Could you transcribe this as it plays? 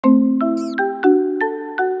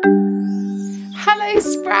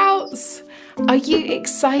Sprouts! Are you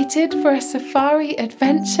excited for a safari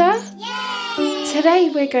adventure? Yay! Today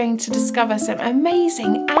we're going to discover some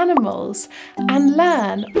amazing animals and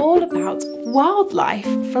learn all about wildlife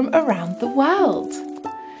from around the world.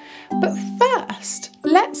 But first,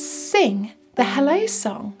 let's sing the hello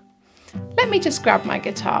song. Let me just grab my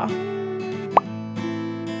guitar.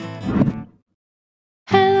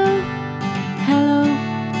 Hello, hello,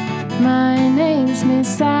 my name's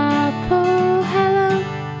Miss Apple. Hello,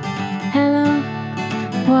 hello,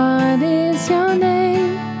 what is your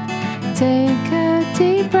name? Take a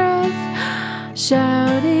deep breath,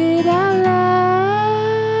 shout it out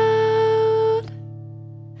loud.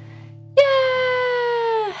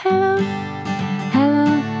 Yeah, hello,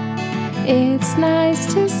 hello, it's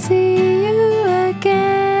nice to see you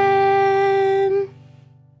again.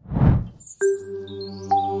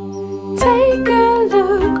 Take a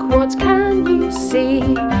look, what can you see?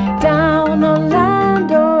 Down on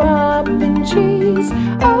land or up in trees?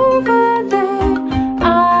 Over there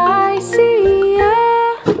I see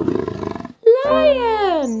a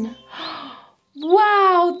lion.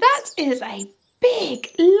 Wow, that is a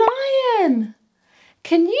big lion.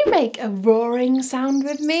 Can you make a roaring sound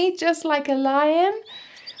with me, just like a lion?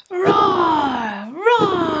 Roar,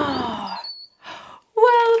 roar.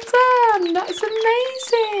 Well done, that's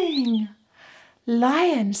amazing.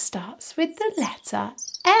 Lion starts with the letter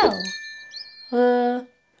L.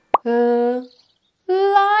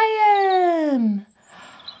 Lion.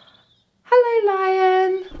 Hello,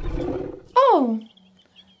 lion. Oh,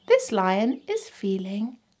 this lion is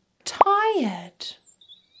feeling tired.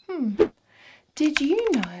 Did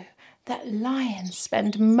you know that lions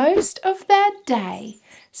spend most of their day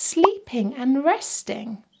sleeping and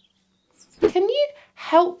resting? Can you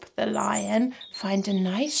help the lion find a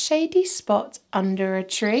nice shady spot under a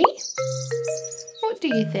tree? What do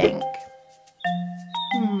you think?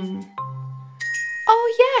 Oh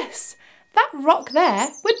yes, that rock there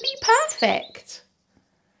would be perfect.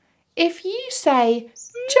 If you say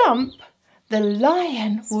jump, the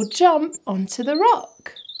lion will jump onto the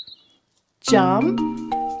rock. Jump,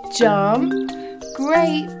 jump,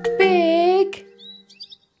 great big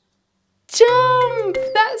jump!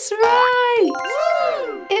 That's right!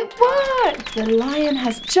 It worked! The lion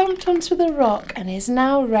has jumped onto the rock and is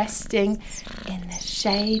now resting in the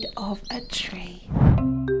shade of a tree.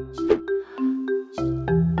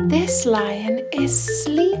 This lion is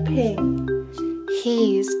sleeping.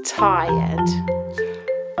 He's tired.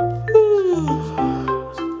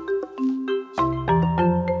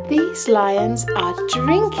 These lions are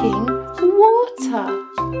drinking water.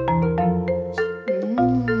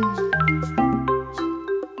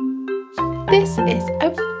 This is a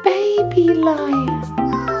baby lion.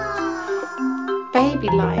 Baby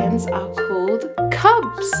lions are called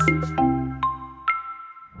cubs.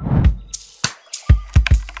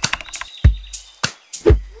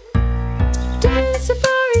 Do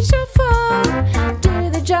safari shuffle, do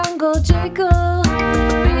the jungle jiggle,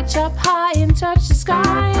 reach up high and touch the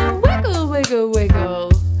sky and wiggle, wiggle, wiggle.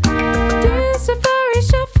 Do safari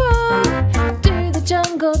shuffle, do the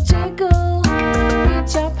jungle jiggle,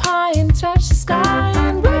 reach up high and touch the sky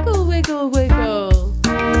and wiggle, wiggle, wiggle.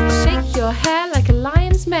 Shake your hair like a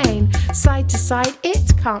lion's mane, side to side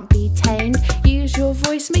it can't be tamed. Use your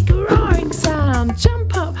voice, make a roaring sound,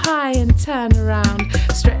 jump up high and turn around.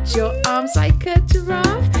 Stretch your arms like a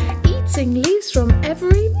giraffe, eating leaves from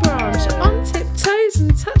every branch. On tiptoes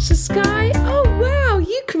and touch the sky, oh wow,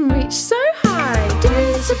 you can reach so high. Do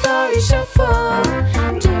the safari shuffle,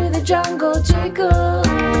 do the jungle jiggle,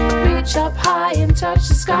 reach up high and touch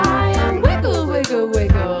the sky and wiggle, wiggle,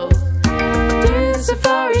 wiggle. Do the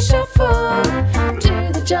safari shuffle,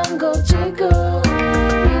 do the jungle jiggle,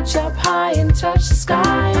 reach up high and touch the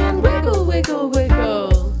sky and wiggle, wiggle,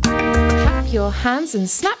 wiggle. Clap your hands and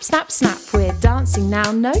snap, snap, snap. We're dancing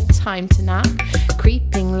now, no time to nap.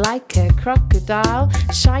 Creeping like a crocodile,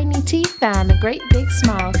 shiny teeth and a great big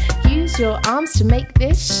smile. Use your arms to make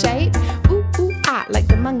this shape. Ooh, ooh, ah, like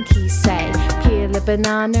the monkeys say. Peel a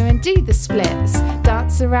banana and do the splits.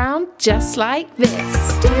 Dance around just like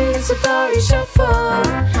this. Do the safari shuffle,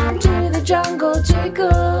 do the jungle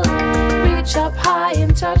jiggle, reach up high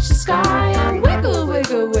and touch the sky and wiggle,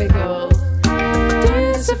 wiggle, wiggle.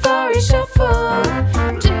 Do the safari shuffle,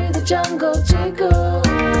 do the jungle jiggle,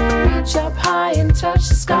 reach up high and touch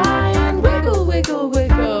the sky and wiggle, wiggle,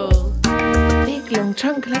 wiggle. Big long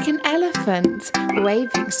trunk like an elephant,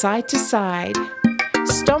 waving side to side.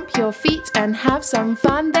 Stomp your feet and have some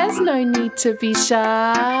fun, there's no need to be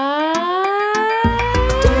shy.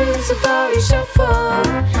 Do the safari shuffle,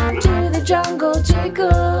 do the jungle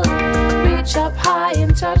jiggle, reach up high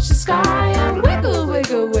and touch the sky and wiggle, wiggle.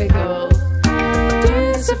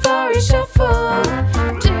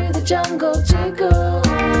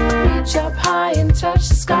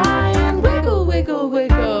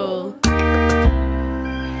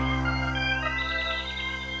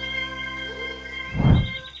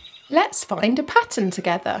 Let's find a pattern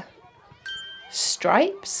together.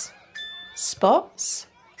 Stripes, spots,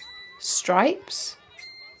 stripes,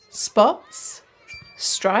 spots,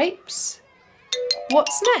 stripes.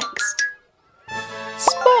 What's next?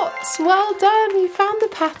 Spots! Well done, you found the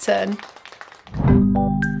pattern.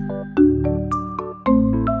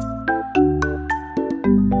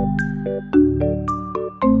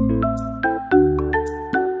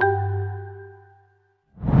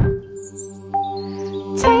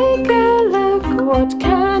 Take a look, what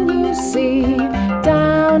can you see?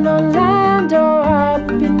 Down on land or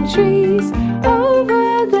up in trees?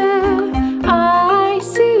 Over there I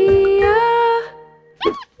see a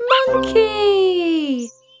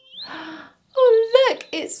monkey. Oh look,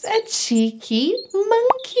 it's a cheeky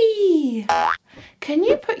monkey. Can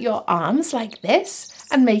you put your arms like this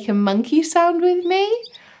and make a monkey sound with me?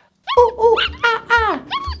 Ooh, ooh, ah, ah.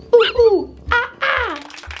 Ooh, ooh, ah, ah.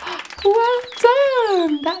 Well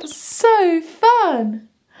done! That's so fun!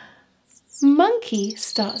 Monkey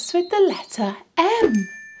starts with the letter M.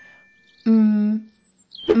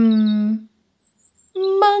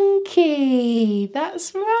 Monkey!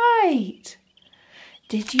 That's right!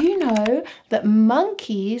 Did you know that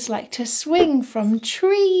monkeys like to swing from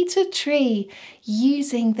tree to tree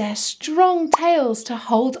using their strong tails to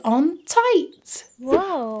hold on tight?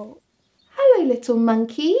 Whoa! Hello, little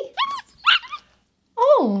monkey.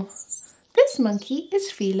 Oh, this monkey is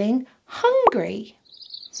feeling hungry.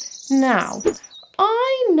 Now,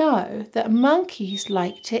 I know that monkeys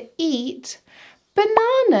like to eat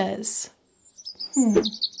bananas.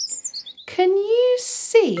 Can you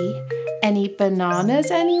see any bananas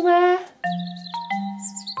anywhere?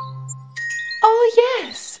 Oh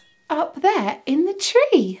yes, up there in the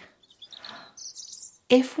tree.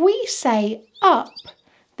 If we say up,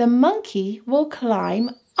 the monkey will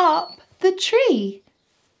climb up the tree.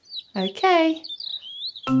 Okay,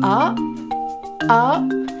 up, up,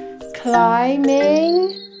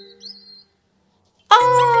 climbing,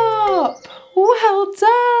 up. Well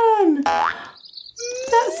done.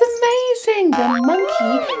 That's amazing. The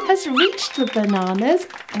monkey has reached the bananas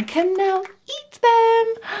and can now eat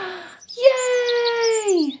them.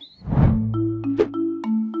 Yay!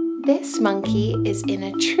 This monkey is in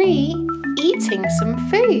a tree eating some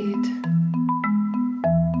food.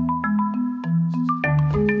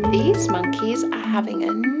 These monkeys are having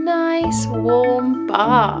a nice warm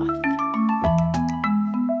bath.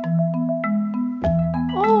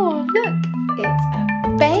 Oh, look, it's a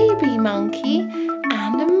baby monkey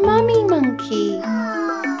and a mummy monkey. 1,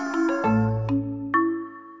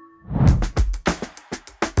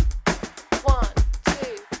 2,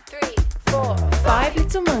 3, 4. 5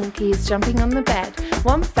 little monkeys jumping on the bed.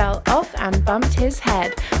 One fell off and bumped his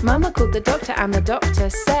head. Mama called the doctor and the doctor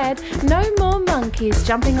said, no more monkeys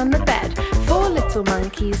jumping on the bed. 4 little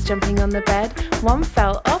monkeys jumping on the bed. One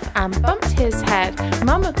fell off and bumped his head.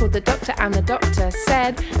 Mama called the doctor and the doctor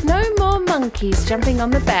said, no more monkeys jumping on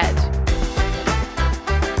the bed.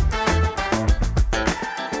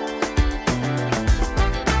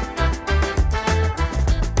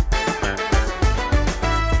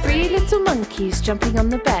 Monkeys jumping on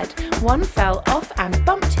the bed. One fell off and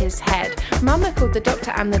bumped his head. Mama called the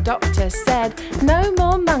doctor and the doctor said, no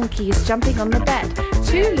more monkeys jumping on the bed.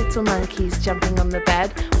 2 little monkeys jumping on the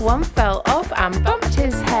bed. One fell off and bumped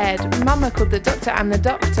his head. Mama called the doctor and the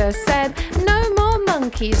doctor said, no more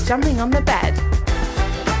monkeys jumping on the bed.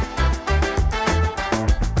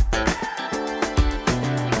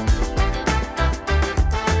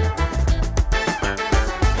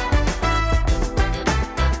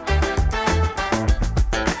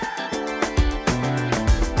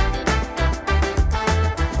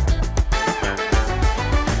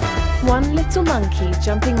 One little monkey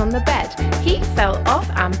jumping on the bed. He fell off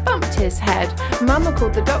and bumped his head. Mama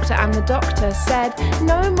called the doctor and the doctor said,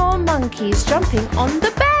 no more monkeys jumping on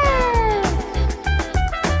the bed.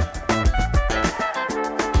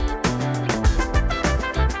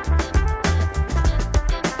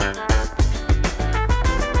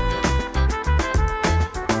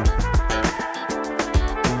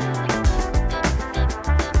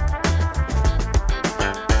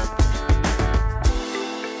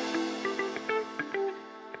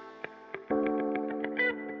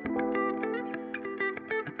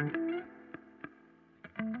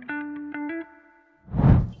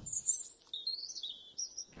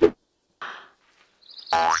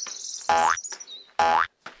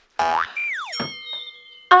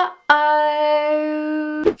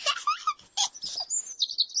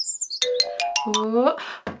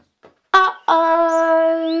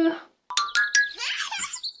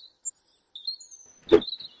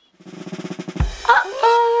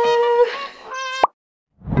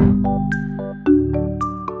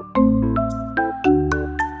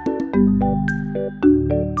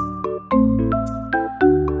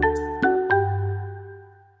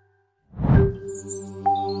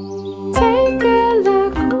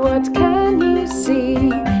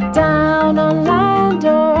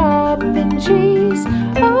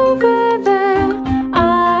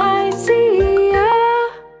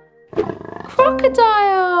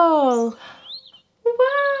 crocodile.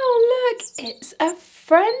 Wow, look, it's a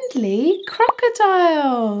friendly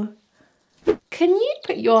crocodile. Can you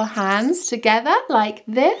put your hands together like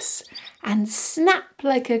this and snap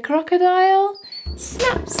like a crocodile?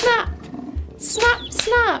 Snap, snap, snap,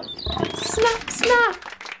 snap, snap, snap.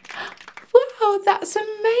 Wow, that's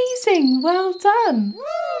amazing. Well done.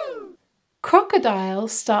 Crocodile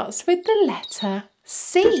starts with the letter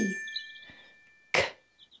C. K,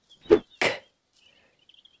 k.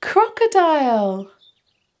 Crocodile.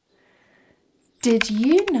 Did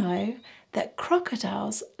you know that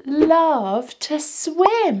crocodiles love to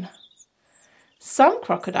swim? Some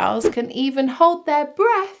crocodiles can even hold their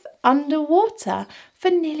breath underwater for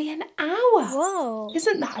nearly an hour. Whoa.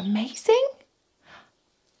 Isn't that amazing?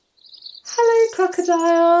 Hello,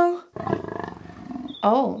 crocodile.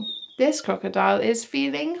 Oh, this crocodile is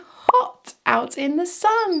feeling hot out in the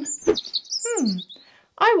sun.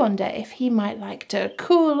 I wonder if he might like to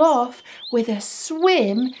cool off with a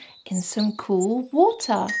swim in some cool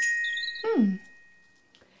water.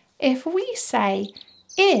 If we say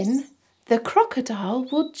in, the crocodile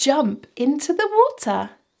will jump into the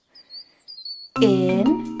water.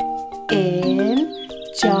 In,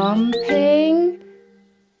 jumping,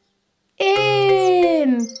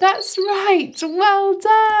 in. That's right, well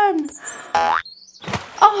done.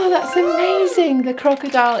 Oh, that's amazing. The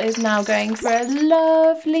crocodile is now going for a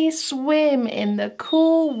lovely swim in the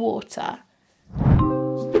cool water.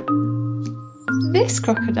 This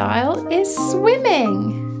crocodile is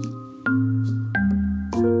swimming.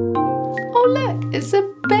 Oh look, it's a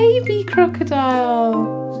baby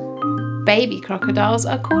crocodile. Baby crocodiles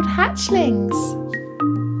are called hatchlings.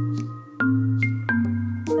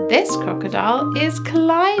 This crocodile is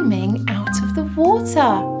climbing out of the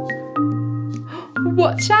water.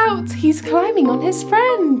 Watch out, he's climbing on his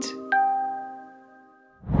friend.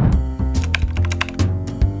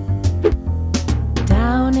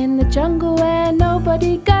 Down in the jungle where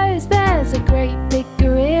nobody goes, there's a great big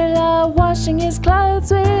gorilla washing his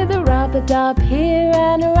clothes with a rub-a-dub here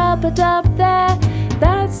and a rub-a-dub there.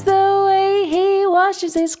 That's the way he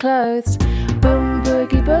washes his clothes. Boom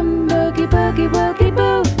boogie boom boogie boogie woogie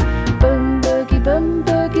boo. Boom boogie boom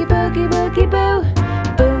boogie boogie woogie boo.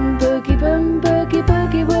 Boom boogie boom boogie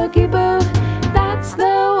boogie woogie boo. That's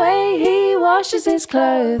the way he washes his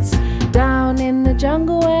clothes. Down in the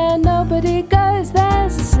jungle where nobody goes,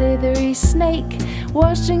 there's a slithery snake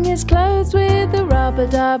washing his clothes with a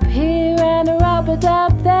rub-a-dub here and a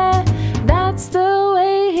rub-a-dub there. That's the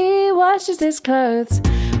way he washes his clothes.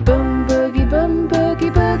 Boom boogie boom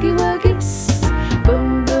boogie boogie woogie.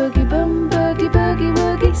 Boom boogie boom boogie boogie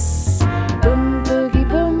woogie. Boom boogie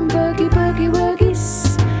boom boogie boogie woogie.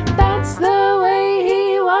 That's the way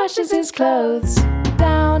he washes his clothes.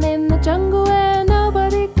 Down in the jungle where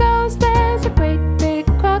nobody goes, there's a great big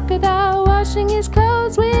crocodile washing his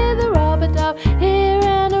clothes with a rub-a-dub here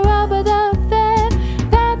and a rub-a-dub there.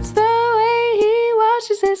 That's the way he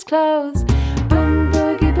washes his clothes. Boom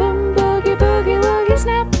boogie boom boogie boogie woogie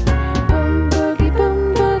snap. Boom boogie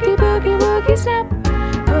boom boogie boogie woogie snap.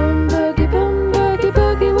 Boom boogie boom boogie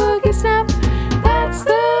boogie woogie snap. That's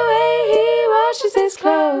the way he washes his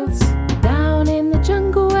clothes. Down in the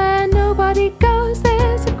jungle where nobody goes,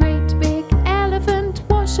 there's a great big elephant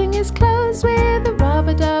washing his clothes with a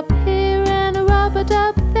rub-a-dub here and a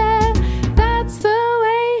rub-a-dub there. That's the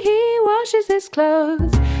way he washes his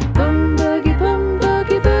clothes. Boom boogie boom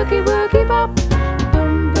boogie boogie woogie bop.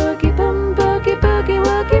 Boom boogie boom boogie boogie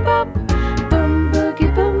woogie bop. Boom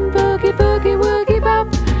boogie boom boogie boogie woogie bop.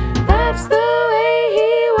 That's the way he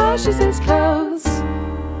washes his clothes.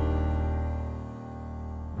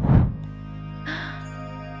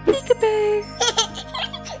 Peekaboo.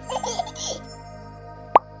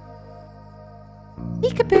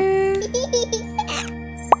 Peekaboo.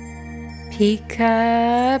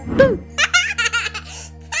 Peekaboo.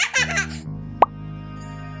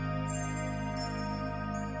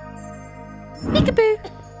 Peekaboo.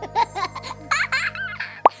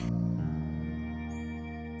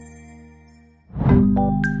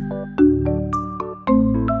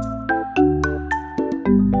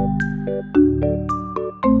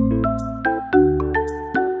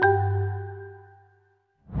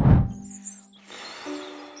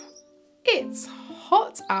 It's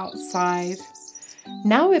hot outside.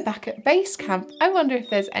 Now we're back at base camp. I wonder if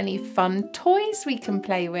there's any fun toys we can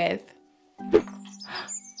play with.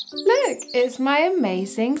 Look, it's my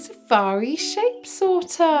amazing safari shape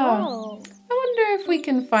sorter. Oh. I wonder if we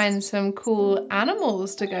can find some cool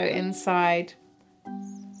animals to go inside.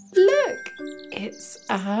 Look, it's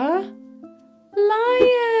a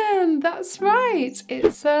lion. That's right,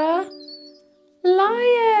 it's a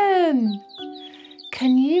lion.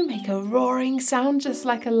 you make a roaring sound just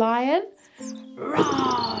like a lion?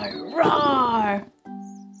 Roar, roar.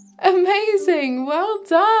 Amazing, well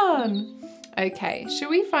done. Okay, shall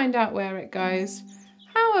we find out where it goes?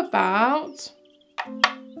 How about...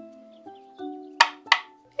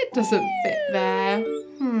 It doesn't fit there.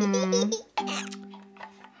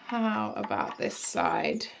 How about this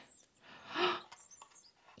side?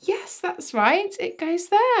 Yes, that's right. It goes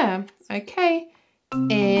there. Okay.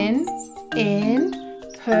 In,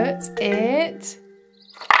 put it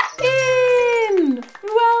in.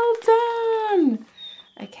 Well done.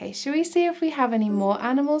 Okay, shall we see if we have any more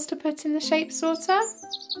animals to put in the shape sorter?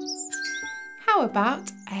 How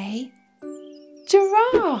about a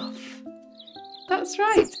giraffe? That's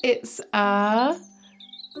right. It's a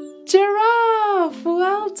giraffe.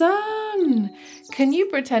 Well done. Can you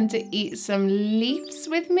pretend to eat some leaves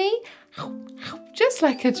with me? Just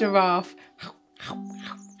like a giraffe.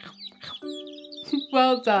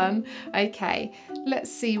 Well done. Okay,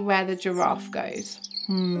 let's see where the giraffe goes.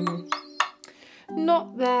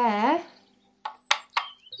 Not there.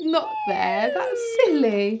 Not there. That's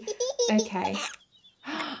silly. Okay.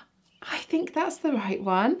 I think that's the right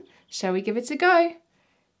one. Shall we give it a go?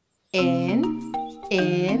 In,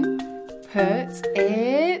 put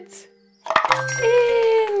it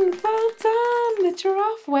in. Well done. The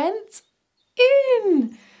giraffe went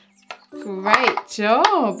in. Great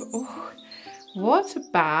job. Ooh. What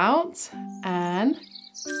about an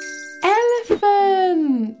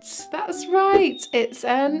elephant? That's right. It's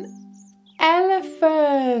an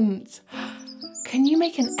elephant. Can you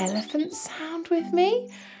make an elephant sound with me?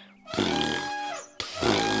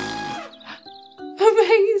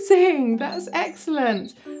 Amazing. That's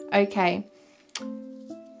excellent. Okay.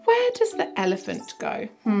 Where does the elephant go?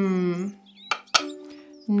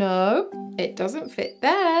 No, it doesn't fit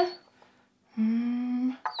there.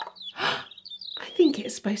 I think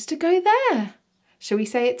it's supposed to go there. Shall we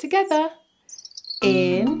say it together?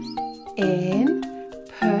 In,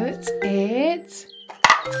 put it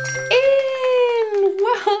in.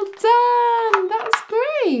 Well done. That's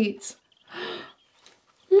great.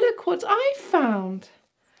 Look what I found.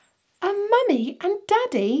 A mummy and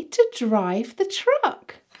daddy to drive the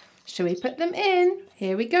truck. Shall we put them in?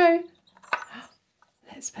 Here we go.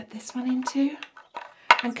 Let's put this one in too.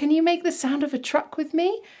 And can you make the sound of a truck with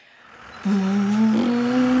me?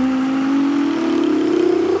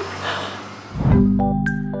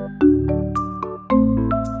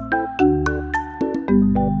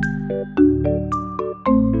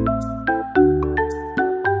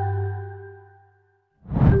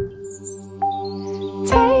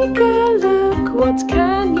 Take a look, what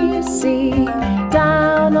can you see?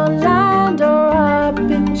 Down on land or up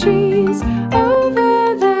in trees?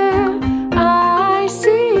 Over there I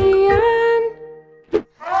see an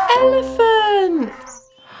elephant.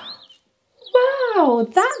 Wow,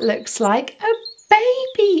 that looks like a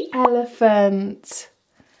baby elephant.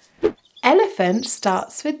 Elephant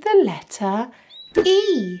starts with the letter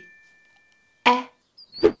E.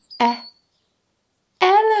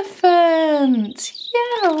 Elephant.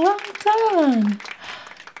 Yeah, well done.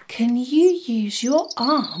 Can you use your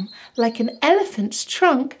arm like an elephant's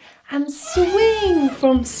trunk and swing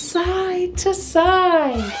from side to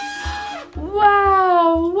side?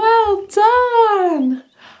 Wow, well done.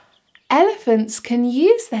 Elephants can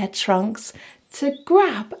use their trunks to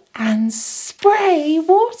grab and spray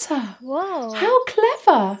water. Whoa. How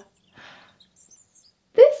clever.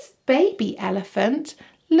 This baby elephant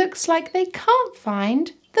looks like they can't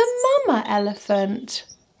find the mama elephant.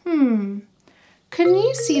 Can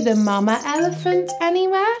you see the mama elephant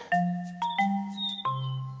anywhere?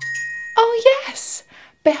 Oh yes,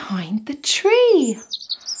 behind the tree.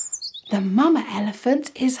 The mama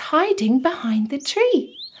elephant is hiding behind the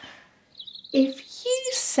tree. If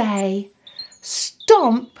you say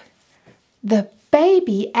stomp, the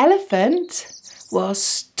baby elephant will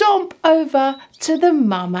stomp over to the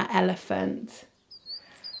mama elephant.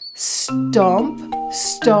 Stomp,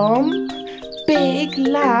 stomp, big,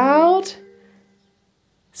 loud.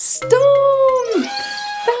 Stomp!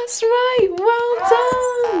 That's right, well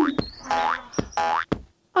done.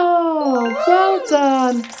 Oh, well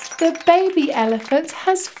done. The baby elephant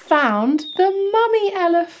has found the mummy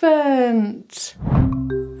elephant.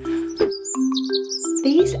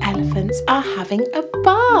 These elephants are having a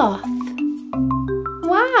bath.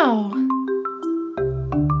 Wow.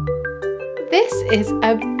 This is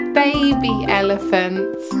a baby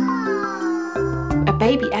elephant. A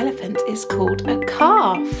baby elephant is called a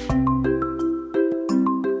calf.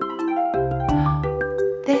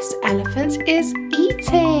 This elephant is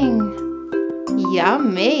eating.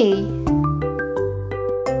 Yummy.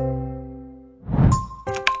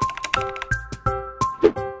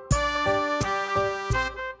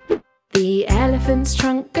 elephant's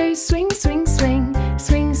trunk goes swing, swing, swing.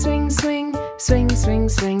 Swing, swing, swing, swing, swing,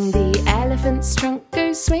 swing. The elephant's trunk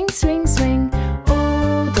goes swing, swing, swing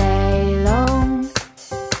all day long.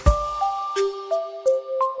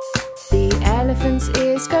 The elephant's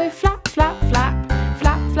ears go flap, flap, flap.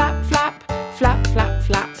 Flap, flap, flap, flap, flap,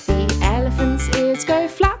 flap. The elephant's ears go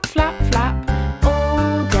flap, flap, flap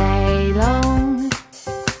all day long.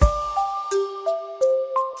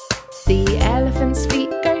 The elephant's feet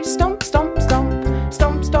go stomp, stomp, stomp.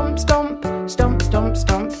 Stomp, stomp, stomp, stomp, stomp,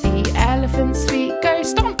 stomp. The elephant's feet go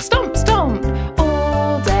stomp, stomp, stomp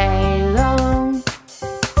all day long.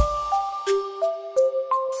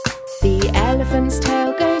 The elephant's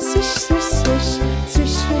tail goes swish, swish, swish.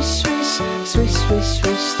 Swish, swish, swish, swish, swish,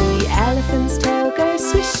 swish. The elephant's tail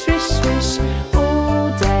goes swish, swish, swish all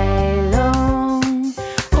day long.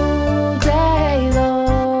 All day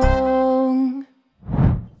long.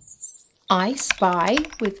 I spy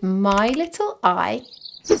with my little eye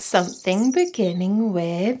something beginning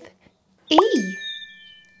with E.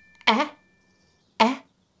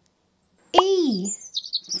 E.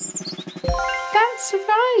 That's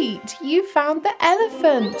right, you found the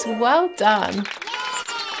elephant. Well done.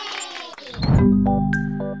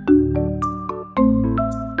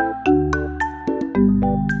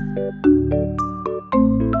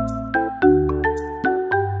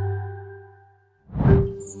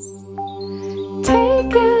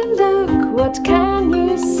 Take a look, what can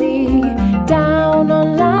you see? Down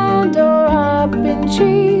on land or up in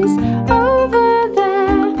trees? Over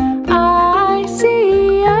there I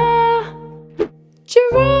see a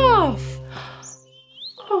giraffe.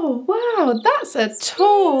 Oh wow, that's a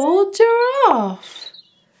tall giraffe.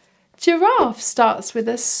 Giraffe starts with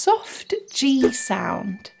a soft G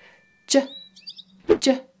sound.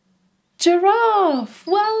 Giraffe.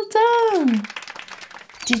 Well done.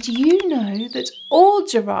 Did you know that all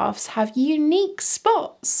giraffes have unique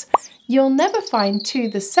spots? You'll never find two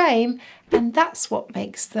the same, and that's what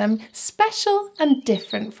makes them special and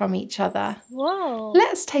different from each other. Whoa!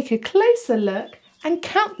 Let's take a closer look and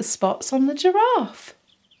count the spots on the giraffe.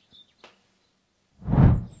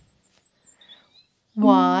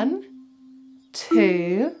 1,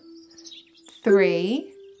 2,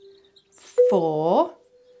 3, 4,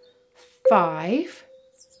 5,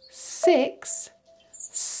 6,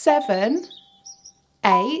 7,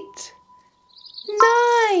 8,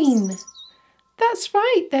 9. That's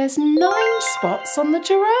right, there's 9 spots on the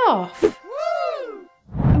giraffe.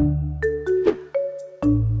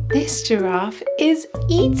 This giraffe is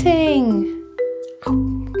eating.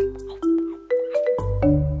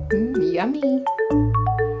 Yummy.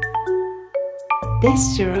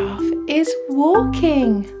 This giraffe is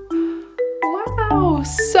walking. Wow,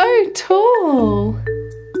 so tall.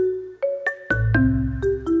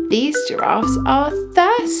 These giraffes are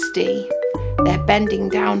thirsty. They're bending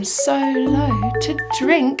down so low to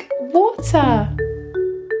drink water.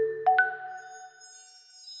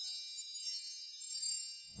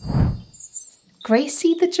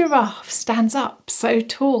 Gracie the giraffe stands up so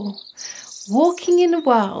tall, walking in a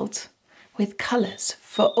world with colours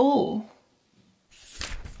for all.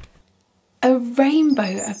 A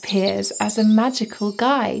rainbow appears as a magical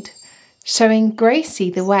guide, showing Gracie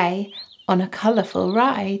the way on a colourful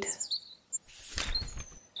ride.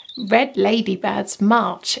 Red ladybirds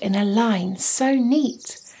march in a line so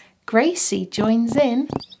neat. Gracie joins in,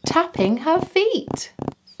 tapping her feet.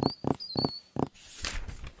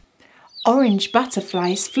 Orange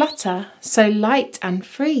butterflies flutter so light and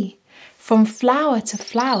free, from flower to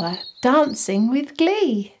flower, dancing with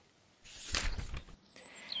glee.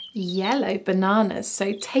 Yellow bananas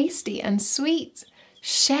so tasty and sweet,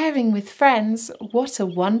 sharing with friends, what a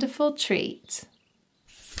wonderful treat.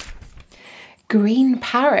 Green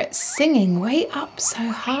parrots singing way up so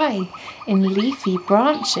high, in leafy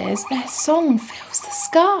branches their song fills the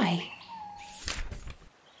sky.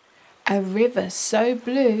 A river so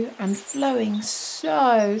blue and flowing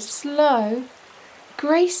so slow,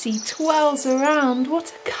 Gracie twirls around,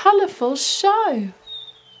 what a colourful show.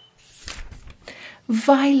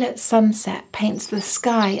 Violet sunset paints the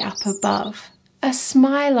sky up above, a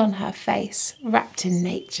smile on her face, wrapped in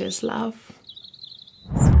nature's love.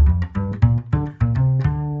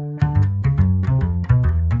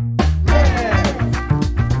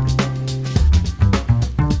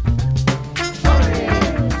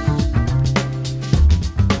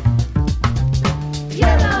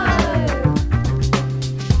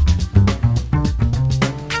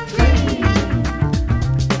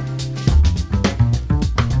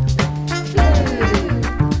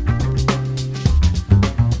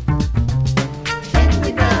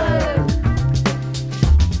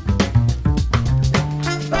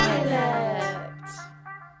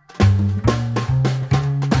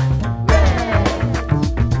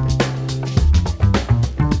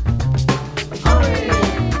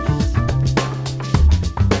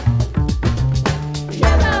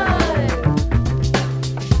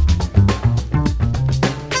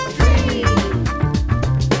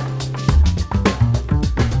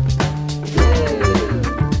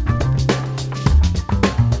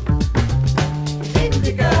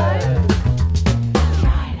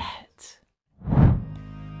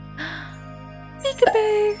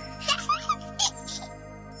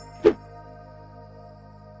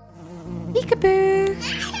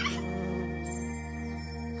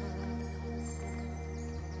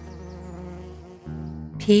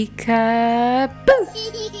 Peek-a-boo!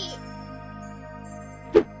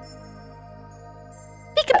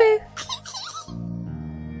 Peek-a-boo!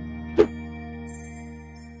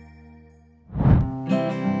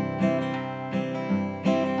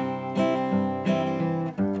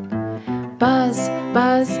 Buzz,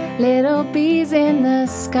 buzz, little bees in the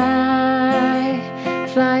sky,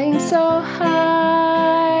 flying so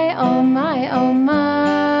high, oh my, oh my.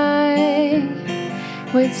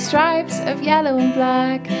 With stripes of yellow and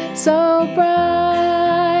black, so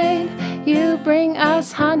bright, you bring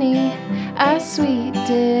us honey, a sweet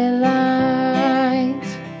delight.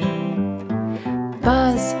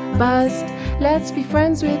 Buzz, buzz, let's be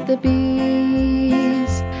friends with the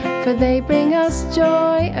bees, for they bring us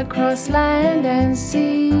joy across land and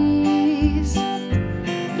seas.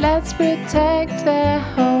 Let's protect their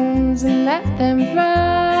homes and let them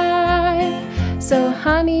thrive, so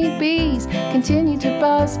honeybees continue to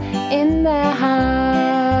buzz in their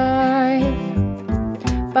hive.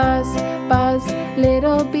 Buzz, buzz,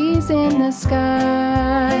 little bees in the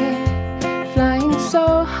sky, flying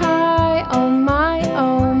so high, oh my,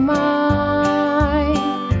 oh my.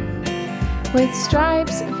 With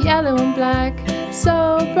stripes of yellow and black,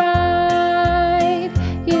 so bright,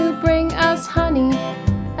 you bring us honey,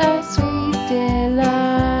 a sweet delight.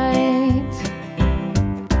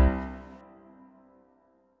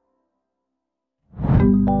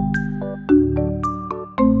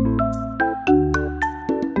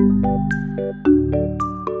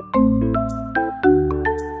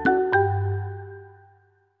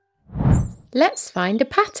 Let's find a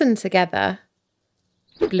pattern together.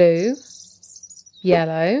 Blue,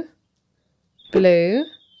 yellow, blue,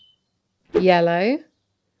 yellow,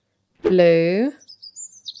 blue.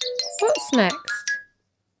 What's next?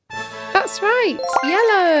 That's right,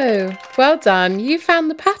 yellow. Well done, you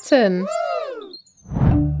found the pattern.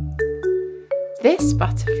 This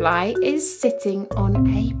butterfly is sitting on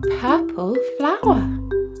a purple flower.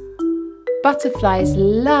 Butterflies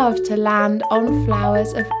love to land on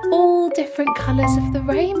flowers of all different colours of the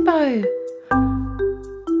rainbow.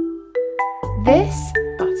 This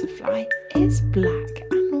butterfly is black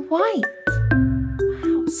and white.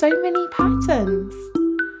 Wow, so many patterns.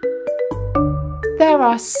 There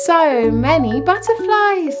are so many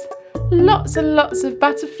butterflies. Lots and lots of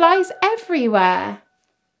butterflies everywhere.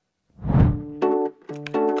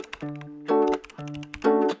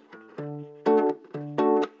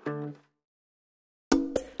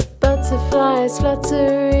 Butterflies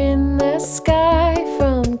flutter in the sky,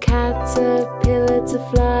 from caterpillar to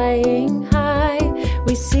flying high.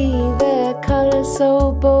 We see their colours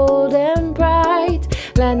so bold and bright,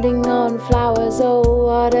 landing on flowers, oh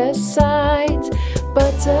what a sight.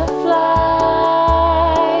 Butterfly,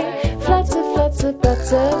 flutter, flutter,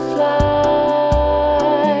 butterfly.